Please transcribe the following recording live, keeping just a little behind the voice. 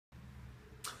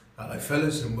Hello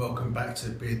fellas, and welcome back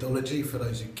to Beardology for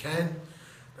those who can,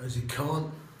 those who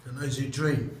can't and those who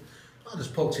dream. I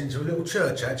just popped into a little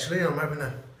church actually. I'm having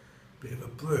a bit of a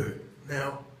brew.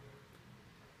 Now,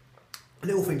 a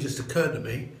little thing just occurred to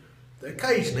me that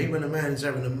occasionally when a man's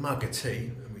having a mug of tea,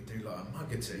 and we do like a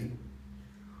mug of tea,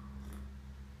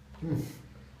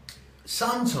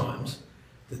 sometimes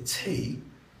the tea,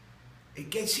 it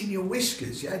gets in your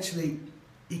whiskers. You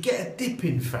get a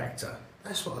dipping factor.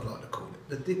 That's what I'd like to call it,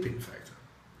 the dipping factor.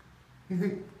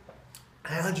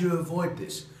 How do you avoid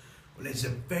this? Well, it's a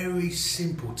very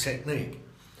simple technique.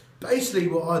 Basically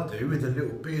what I do with a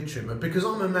little beard trimmer, because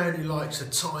I'm a man who likes a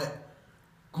tight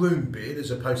groomed beard as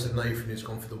opposed to Nathan who's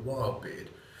gone for the wild beard,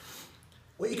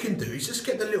 what you can do is just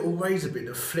get the little razor bit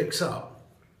that flicks up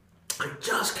and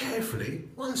just carefully,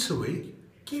 once a week,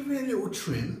 give it a little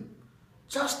trim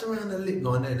just around the lip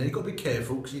line there. Now you've got to be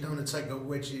careful because you don't want to take a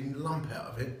wedging lump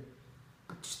out of it.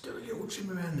 But just do a little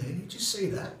trim around there and you just see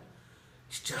that.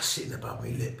 It's just sitting above my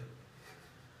lip.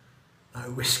 No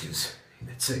whiskers in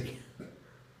the tea.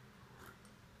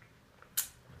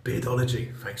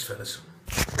 Beardology. Thanks fellas.